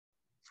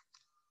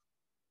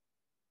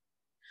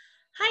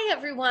Hi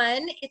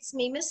everyone, it's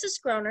me, Mrs.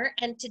 Groner,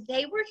 and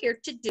today we're here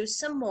to do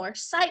some more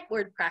sight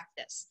word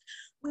practice.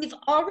 We've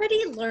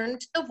already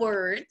learned the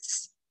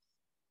words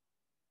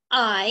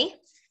I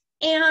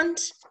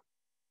and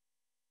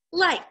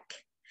like.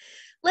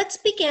 Let's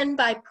begin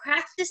by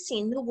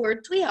practicing the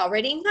words we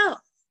already know.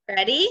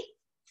 Ready?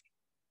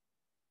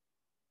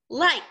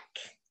 Like,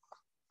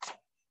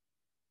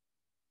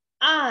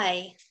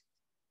 I,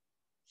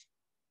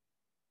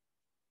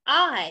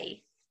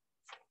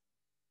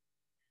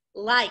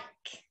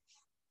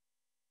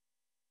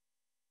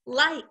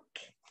 like,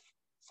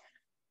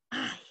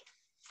 I,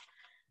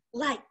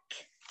 like,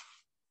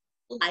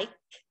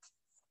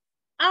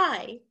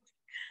 I,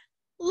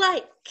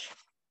 like,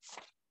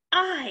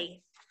 I.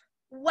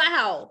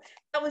 Wow,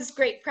 that was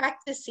great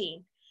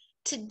practicing.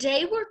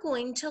 Today we're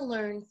going to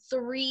learn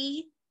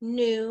 3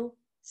 new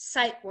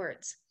sight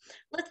words.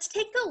 Let's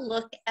take a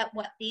look at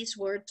what these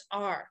words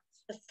are.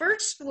 The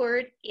first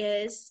word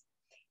is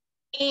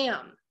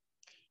am.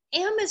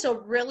 Am is a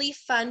really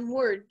fun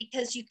word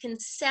because you can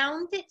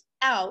sound it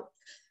out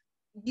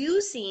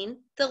using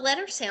the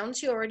letter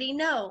sounds you already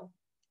know.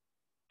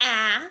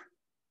 A,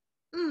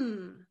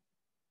 am,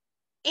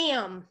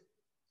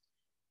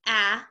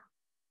 a,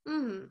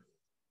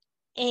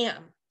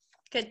 am.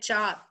 Good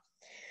job.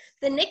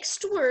 The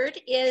next word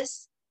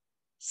is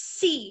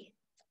see.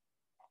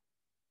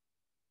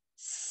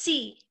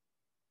 See.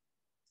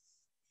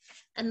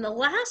 And the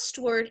last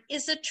word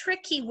is a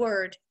tricky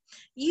word.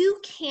 You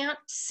can't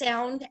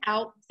sound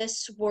out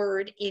this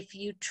word if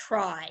you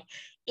try.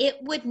 It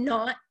would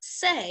not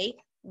say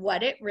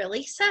what it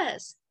really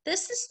says.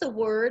 This is the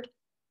word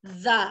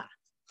the.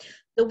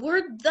 The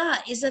word the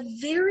is a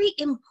very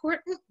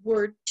important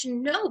word to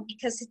know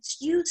because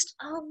it's used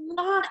a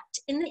lot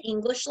in the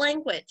English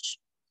language.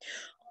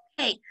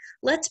 Okay,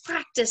 let's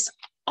practice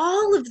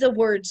all of the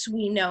words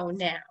we know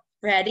now.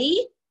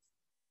 Ready?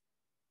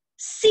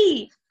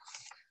 See,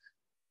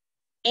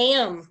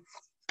 am,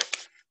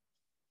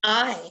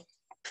 I,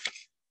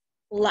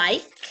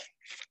 like,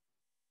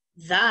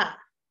 the.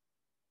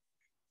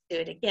 Do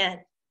it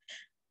again.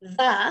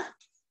 The,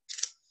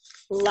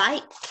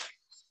 like,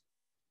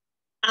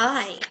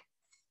 I,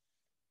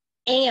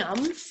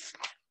 am,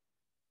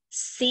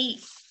 see.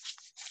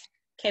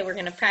 Okay, we're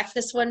gonna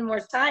practice one more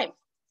time.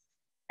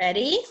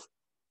 Ready?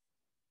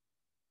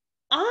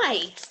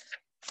 I,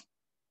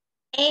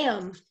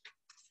 am,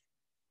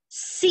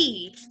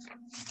 see,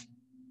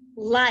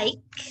 like,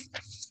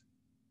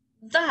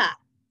 the.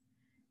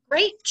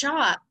 Great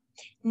job.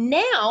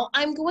 Now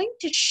I'm going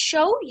to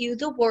show you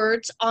the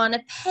words on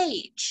a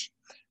page.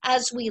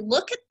 As we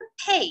look at the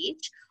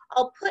page,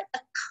 I'll put a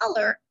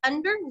color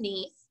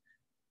underneath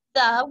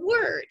the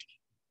word.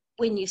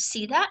 When you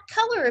see that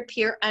color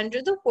appear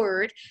under the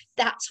word,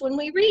 that's when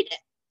we read it.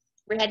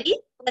 Ready?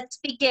 Let's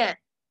begin.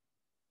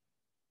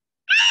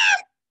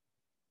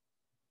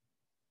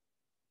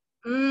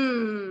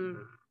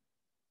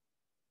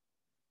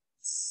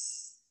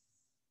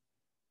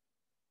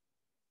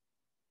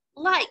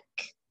 Like.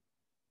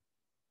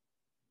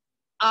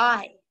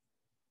 I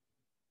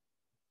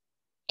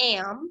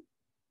am,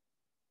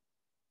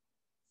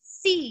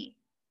 see,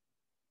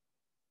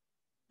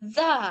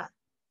 the,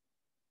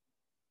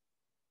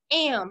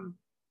 am,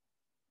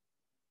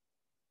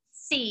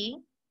 see,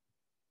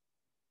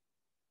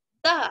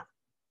 the,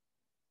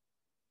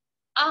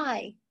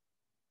 I,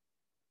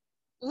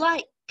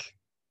 like,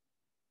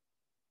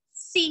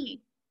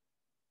 see,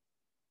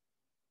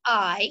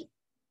 I,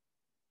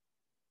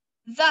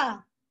 the,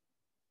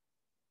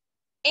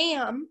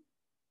 am,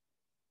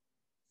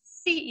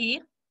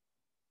 see,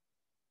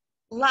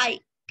 like,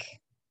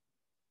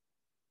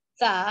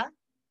 the,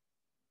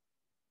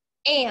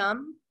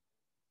 am.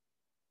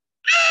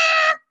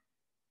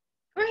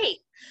 Great.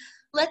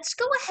 Let's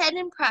go ahead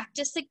and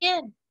practice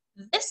again.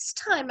 This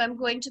time I'm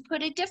going to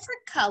put a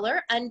different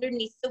color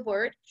underneath the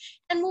word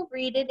and we'll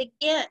read it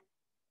again.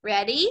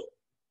 Ready?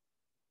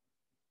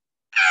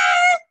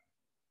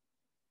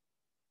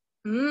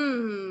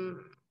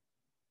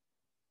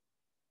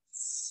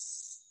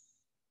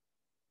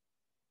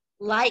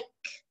 Like.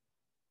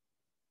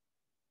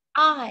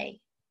 I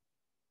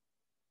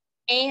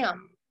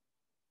am,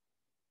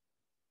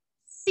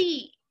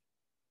 see,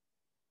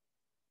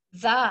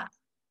 the,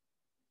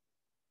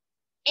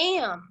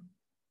 am,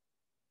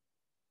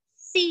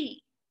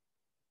 see,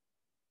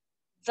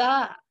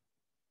 the,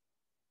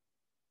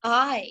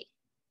 I,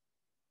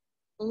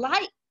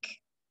 like,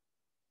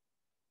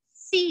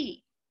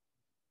 see,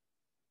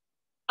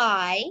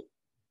 I,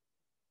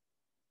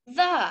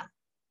 the,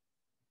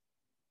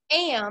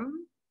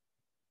 am,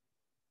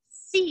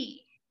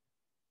 see,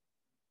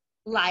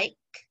 like,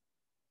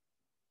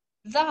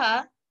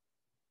 the,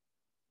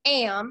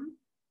 am.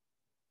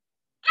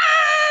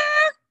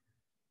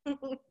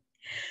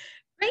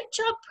 Great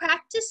job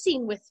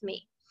practicing with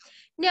me.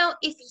 Now,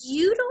 if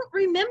you don't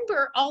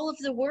remember all of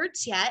the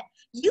words yet,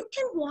 you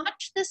can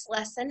watch this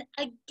lesson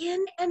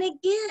again and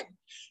again.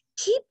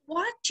 Keep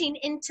watching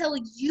until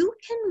you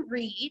can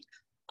read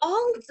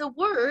all of the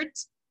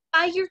words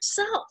by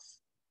yourself.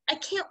 I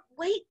can't can't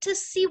wait to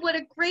see what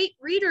a great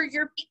reader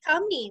you're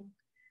becoming.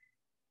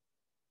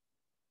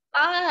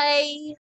 Bye.